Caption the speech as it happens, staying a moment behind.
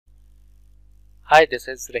Hi, this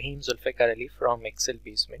is Rahim Zulfikar Ali from Excel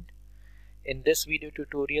Basement. In this video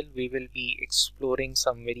tutorial, we will be exploring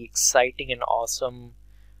some very exciting and awesome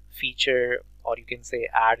feature, or you can say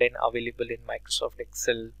add-in available in Microsoft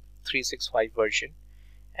Excel 365 version,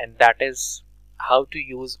 and that is how to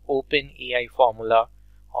use OpenAI formula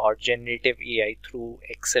or generative AI through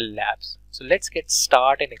Excel Labs. So let's get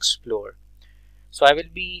started and explore. So I will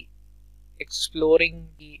be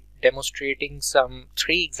demonstrating some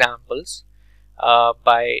 3 examples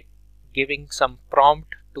by giving some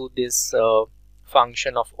prompt to this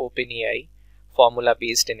function of OpenAI formula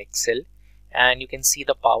based in Excel, and you can see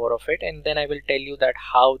the power of it, and then I will tell you that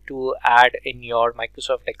how to add in your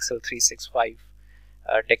Microsoft Excel 365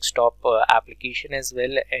 desktop application as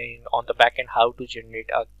well, and on the back end how to generate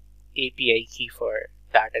a API key for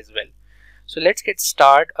that as well. So let's get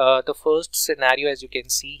started. The first scenario, as you can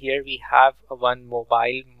see here, we have one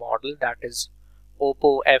mobile model, that is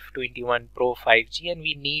Oppo F21 Pro 5G, and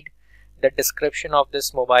we need the description of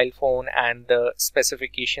this mobile phone and the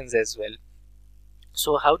specifications as well.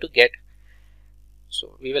 So how to get?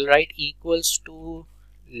 So we will write equals to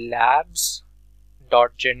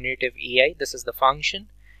LABS.GENERATIVEAI. This is the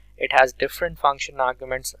function. It has different function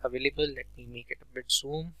arguments available. Let me make it a bit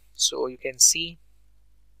zoom so you can see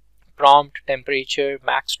prompt, temperature,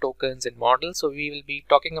 max tokens, and model. So we will be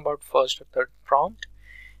talking about first or third prompt.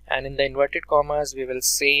 And in the inverted commas, we will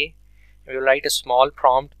write a small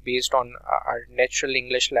prompt based on our natural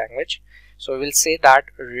English language. So we will say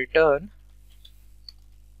that return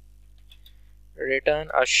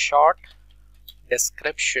a short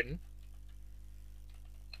description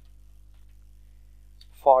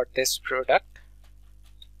for this product,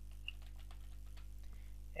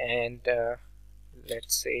 and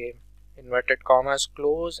let's say inverted commas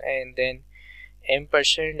close, and then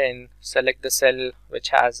ampersand, and select the cell which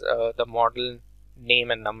has the model name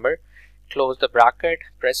and number, close the bracket,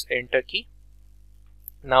 press enter key.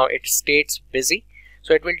 Now it states busy,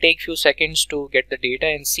 so it will take few seconds to get the data,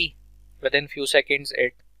 and see within few seconds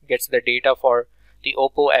it gets the data for the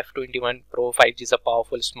Oppo F21 Pro 5G. Is a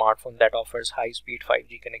powerful smartphone that offers high-speed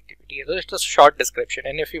 5G connectivity. So it's a short description,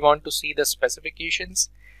 and if you want to see the specifications,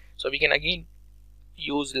 so we can again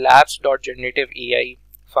use labs.generative.ai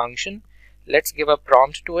function. Let's give a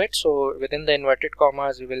prompt to it. So within the inverted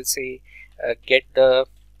commas, we will say get the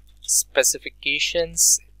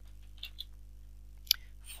specifications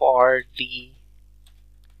for the,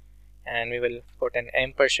 and we will put an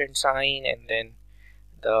ampersand sign and then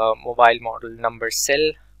the mobile model number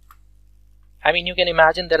cell. I mean, you can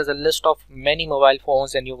imagine there is a list of many mobile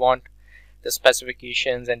phones and you want the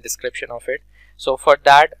specifications and description of it. So for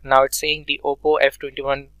that, now it's saying the Oppo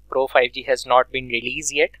F21 Pro 5G has not been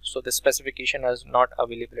released yet, so the specification is not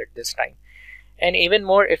available at this time. And even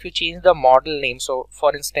more, if you change the model name, so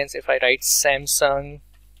for instance, if I write Samsung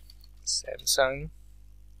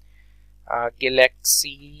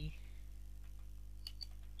Galaxy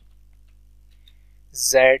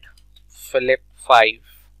Z Flip 5,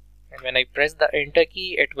 and when I press the enter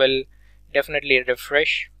key, it will definitely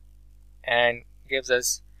refresh and gives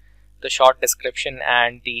us the short description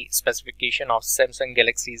and the specification of Samsung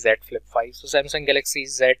Galaxy Z Flip 5. So Samsung Galaxy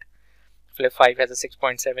Z Flip 5 has a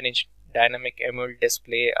 6.7-inch dynamic AMOLED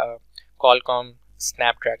display, Qualcomm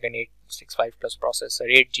Snapdragon 865 Plus processor,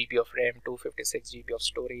 8 GB of RAM, 256 GB of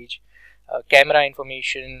storage, camera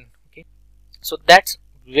information. Okay, so that's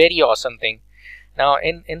very awesome thing. Now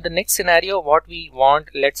in the next scenario, what we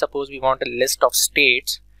want, let's suppose we want a list of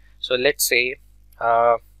states. So let's say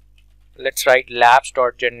let's write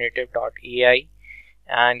labs.generative.ai,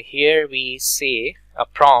 and here we say a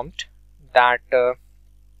prompt that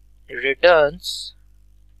return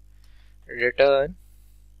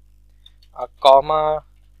a comma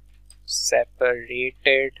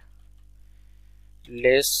separated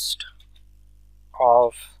list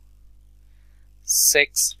of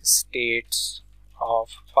 6 states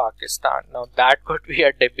of Pakistan. Now that could be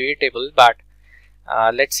a debatable, but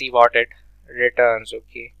let's see what it returns.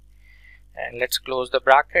 Okay, and let's close the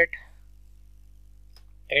bracket,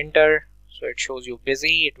 enter. So it shows you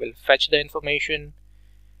busy. It will fetch the information,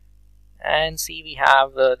 and see we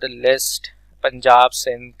have the list: Punjab,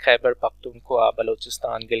 Sindh, Khyber Pakhtunkhwa,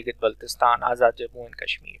 Balochistan, Gilgit-Baltistan, Azad Jammu and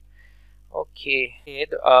Kashmir. Okay, we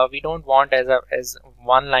don't want as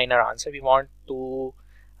one-liner answer. We want to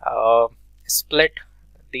split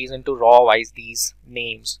these into raw wise, these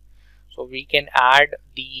names. So we can add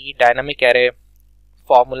the dynamic array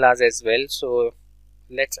formulas as well. So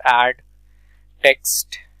let's add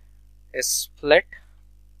text split.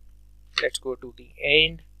 Let's go to the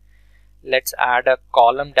end. Let's add a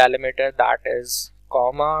column delimiter, that is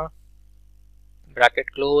comma,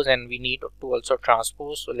 bracket close, and we need to also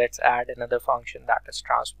transpose, so let's add another function, that is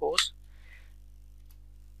transpose,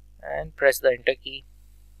 and press the enter key.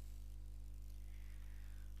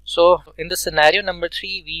 So in the scenario number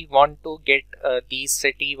 3, we want to get these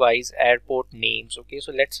city-wise airport names. Okay,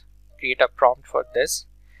 so let's create a prompt for this.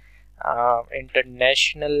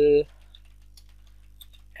 International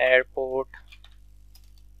airport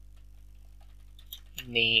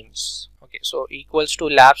names. Okay, so equals to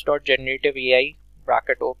labs.generative.ai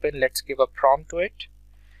bracket open. Let's give a prompt to it.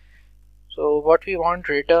 So what we want,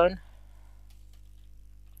 return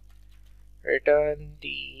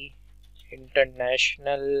the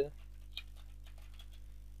international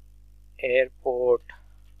airport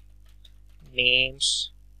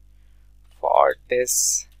names for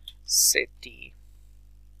this city,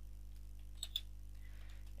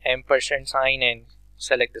 ampersand sign, and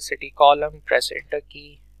select the city column, press enter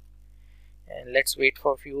key, and let's wait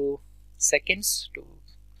for a few seconds to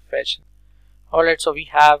fetch. Alright, so we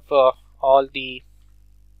have all the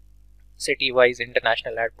city-wise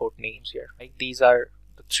international airport names here. Like, these are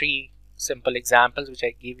the 3 simple examples which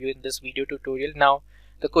I give you in this video tutorial. Now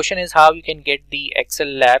the question is how you can get the Excel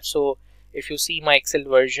lab. So if you see my Excel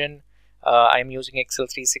version, I'm using Excel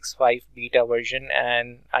 365 beta version,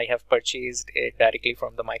 and I have purchased it directly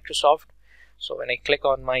from the Microsoft. So when I click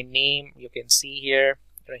on my name, you can see here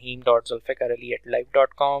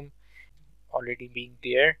rahim.zulfikar@live.com already being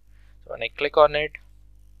there. So when I click on it,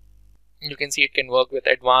 you can see it can work with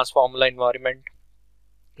advanced formula environment,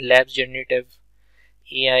 labs generative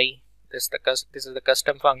AI. This is the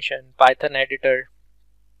custom function, Python editor.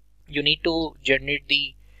 You need to generate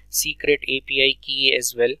the secret API key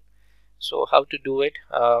as well. So how to do it?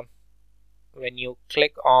 When you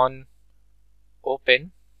click on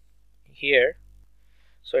open here,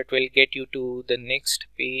 so it will get you to the next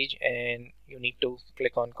page, and you need to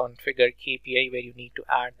click on configure KPI, where you need to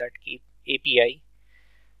add that API,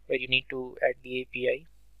 where you need to add the API.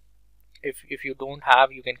 If you don't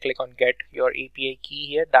have, you can click on get your API key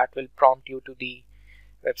here. That will prompt you to the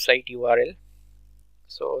website URL.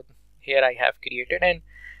 So here I have created, and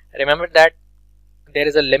remember that there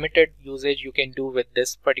is a limited usage you can do with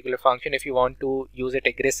this particular function. If you want to use it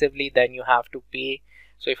aggressively, then you have to pay.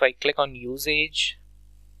 So if I click on usage,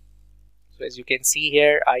 so as you can see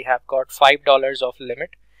here, I have got $5 of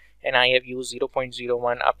limit, and I have used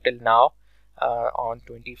 0.01 up till now on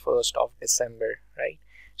 21st of December, right?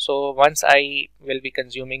 So once I will be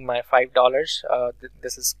consuming my $5,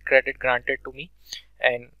 this is credit granted to me,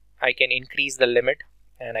 and I can increase the limit,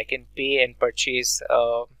 and I can pay and purchase,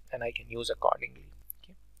 and I can use accordingly.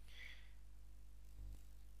 Okay.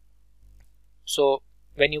 So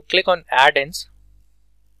when you click on add-ins,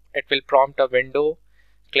 it will prompt a window.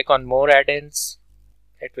 Click on more add-ins,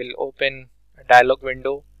 it will open a dialog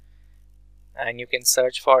window, and you can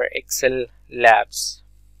search for Excel Labs.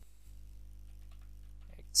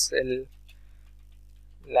 Excel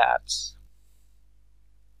Labs,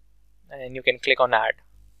 and you can click on add.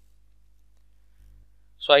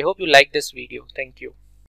 So I hope you like this video. Thank you.